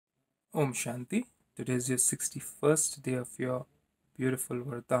Om Shanti. Today is your 61st day of your beautiful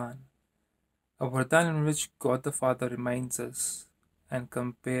Vardhan. A Vardhan in which God the Father reminds us and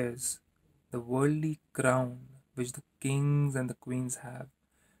compares the worldly crown which the kings and the queens have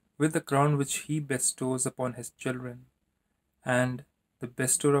with the crown which he bestows upon his children, and the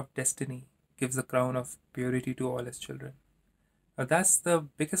bestower of destiny gives the crown of purity to all his children. Now that's the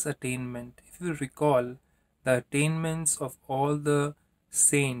biggest attainment. If you recall, the attainments of all the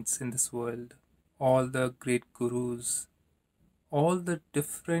saints in this world, all the great gurus, all the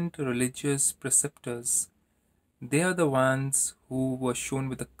different religious preceptors, they are the ones who were shown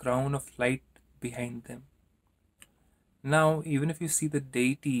with a crown of light behind them. Now, even if you see the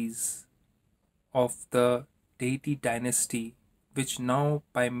deities of the deity dynasty, which now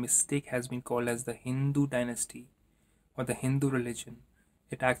by mistake has been called as the Hindu dynasty or the Hindu religion,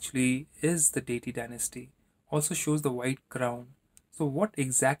 it actually is the deity dynasty, also shows the white crown. So, what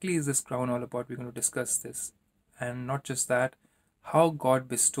exactly is this crown all about? We're going to discuss this. And not just that, how God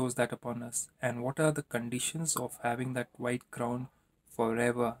bestows that upon us, and what are the conditions of having that white crown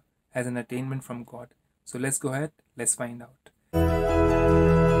forever as an attainment from God. So, let's go ahead, let's find out.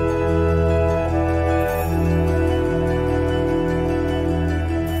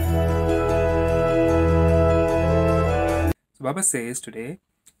 So, Baba says today,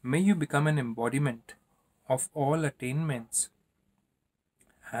 may you become an embodiment of all attainments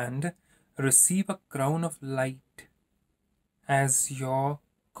and receive a crown of light as your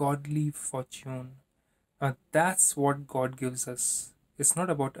godly fortune. That's what God gives us. It's not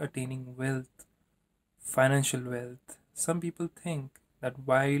about attaining wealth, financial wealth. Some people think that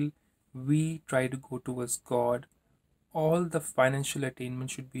while we try to go towards God, all the financial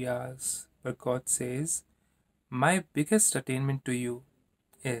attainment should be ours. But God says, my biggest attainment to you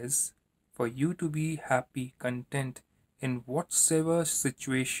is for you to be happy, content in whatsoever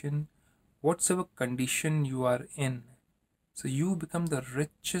situation, whatsoever condition you are in. So you become the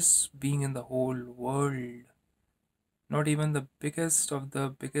richest being in the whole world. Not even the biggest of the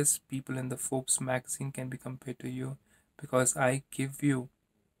biggest people in the Forbes magazine can be compared to you, because I give you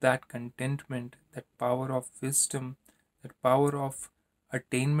that contentment, that power of wisdom, that power of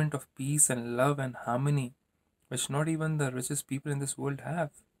attainment of peace and love and harmony, which not even the richest people in this world have.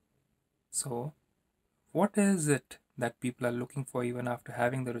 So, what is it that people are looking for even after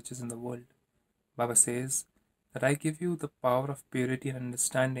having the riches in the world? Baba says that I give you the power of purity and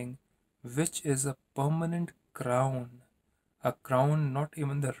understanding, which is a permanent crown, a crown not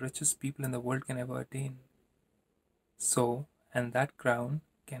even the richest people in the world can ever attain. So, and that crown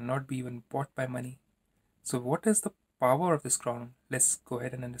cannot be even bought by money. So, what is the power of this crown? Let's go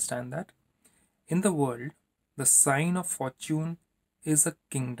ahead and understand that. In the world, the sign of fortune is a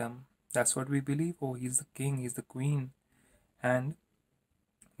kingdom. That's what we believe. Oh, he's the king, he's the queen. And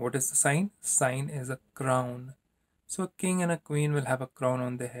what is the sign? Sign is a crown. So a king and a queen will have a crown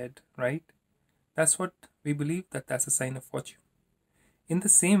on their head, right? That's what we believe, that that's a sign of fortune. In the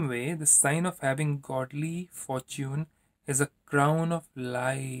same way, the sign of having godly fortune is a crown of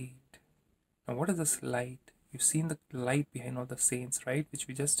light. Now, what is this light? You've seen the light behind all the saints, right? Which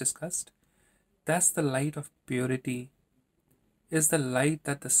we just discussed. That's the light of purity. Is the light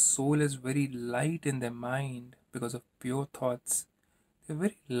that the soul is very light in their mind because of pure thoughts. They're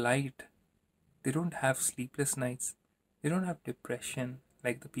very light. They don't have sleepless nights. They don't have depression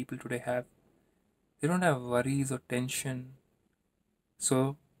like the people today have. They don't have worries or tension.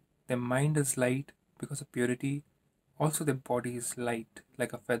 So their mind is light because of purity. Also, their body is light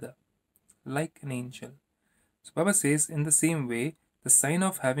like a feather, like an angel. So Baba says, in the same way, the sign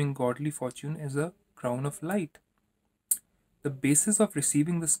of having godly fortune is a crown of light. The basis of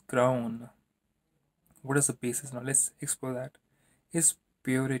receiving this crown, what is the basis? Now let's explore that. Is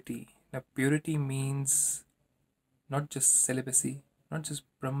purity. Now, purity means not just celibacy, not just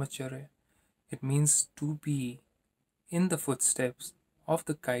brahmacharya. It means to be in the footsteps of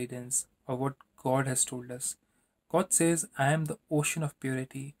the guidance of what God has told us. God says, I am the ocean of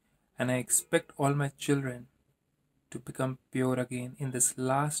purity, and I expect all my children to become pure again in this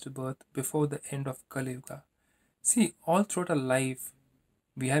last birth before the end of Kali Yuga. See, all throughout our life,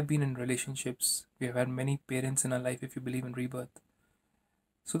 we have been in relationships. We have had many parents in our life if you believe in rebirth.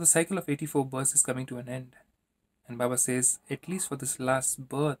 So the cycle of 84 births is coming to an end. And Baba says, at least for this last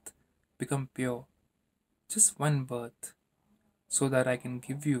birth, become pure. Just one birth, so that I can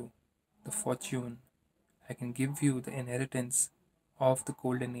give you the fortune. I can give you the inheritance of the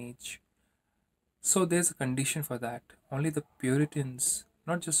golden age. So there's a condition for that. Only the Puritans,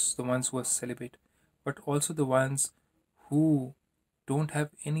 not just the ones who are celibate, but also the ones who don't have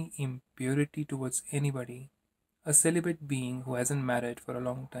any impurity towards anybody. A celibate being who hasn't married for a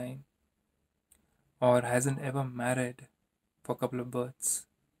long time, or hasn't ever married for a couple of births,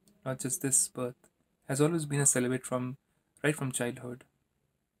 not just this birth, has always been a celibate from right from childhood,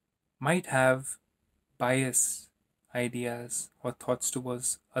 might have bias ideas or thoughts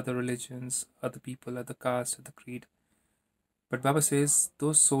towards other religions, other people, other caste, other creed. But Baba says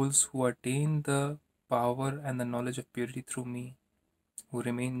those souls who attain the power and the knowledge of purity through me, who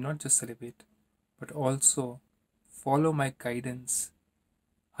remain not just celibate, but also follow my guidance,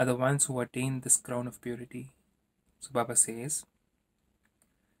 are the ones who attain this crown of purity. So Baba says,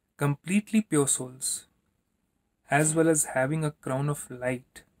 completely pure souls, as well as having a crown of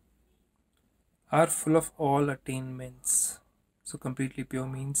light, are full of all attainments. So completely pure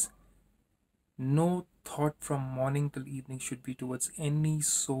means no thought from morning till evening should be towards any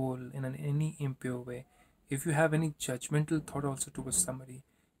soul in any impure way. If you have any judgmental thought also towards somebody,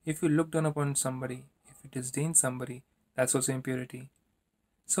 if you look down upon somebody, if you disdain somebody, that's also impurity.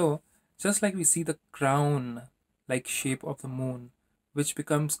 So, just like we see the crown like shape of the moon, which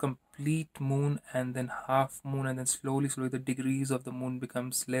becomes complete moon and then half moon, and then slowly the degrees of the moon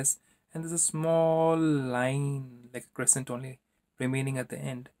becomes less, and there's a small line like a crescent only remaining at the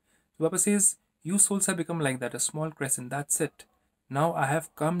end. So Baba says, you souls have become like that, a small crescent, that's it. Now I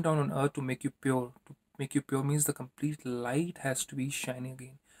have come down on earth to make you pure. To make you pure means the complete light has to be shining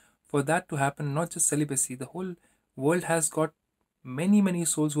again. For that to happen, not just celibacy, the whole world has got many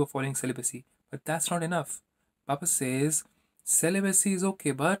souls who are following celibacy, but that's not enough. Papa says celibacy is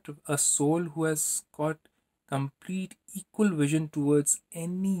okay, but a soul who has got complete equal vision towards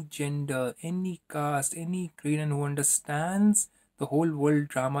any gender, any caste, any creed, and who understands the whole world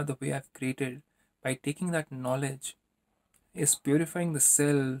drama the way I've created, by taking that knowledge, is purifying the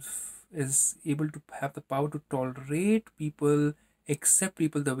self, is able to have the power to tolerate people, accept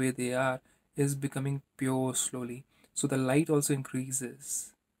people the way they are, is becoming pure slowly. So the light also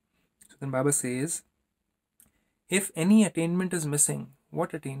increases. So then Baba says, if any attainment is missing,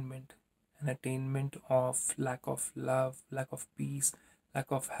 what attainment? An attainment of lack of love, lack of peace, lack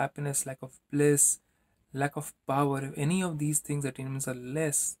of happiness, lack of bliss, lack of power. If any of these things attainments are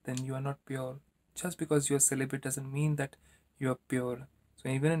less, then you are not pure. Just because you're celibate doesn't mean that you are pure. So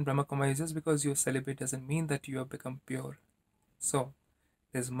even in Brahmakumaris, just because you're celibate doesn't mean that you have become pure. So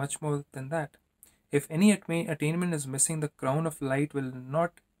there's much more than that. If any attainment is missing, the crown of light will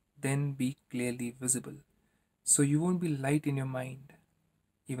not then be clearly visible. So you won't be light in your mind,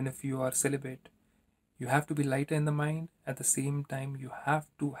 even if you are celibate. You have to be lighter in the mind. At the same time, you have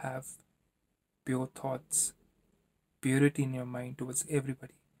to have pure thoughts, purity in your mind towards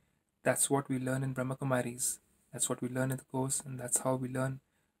everybody. That's what we learn in Brahmakumaris. That's what we learn in the course, and that's how we learn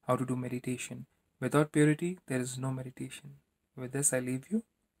how to do meditation. Without purity, there is no meditation. With this, I leave you.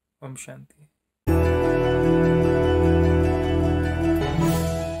 Om Shanti.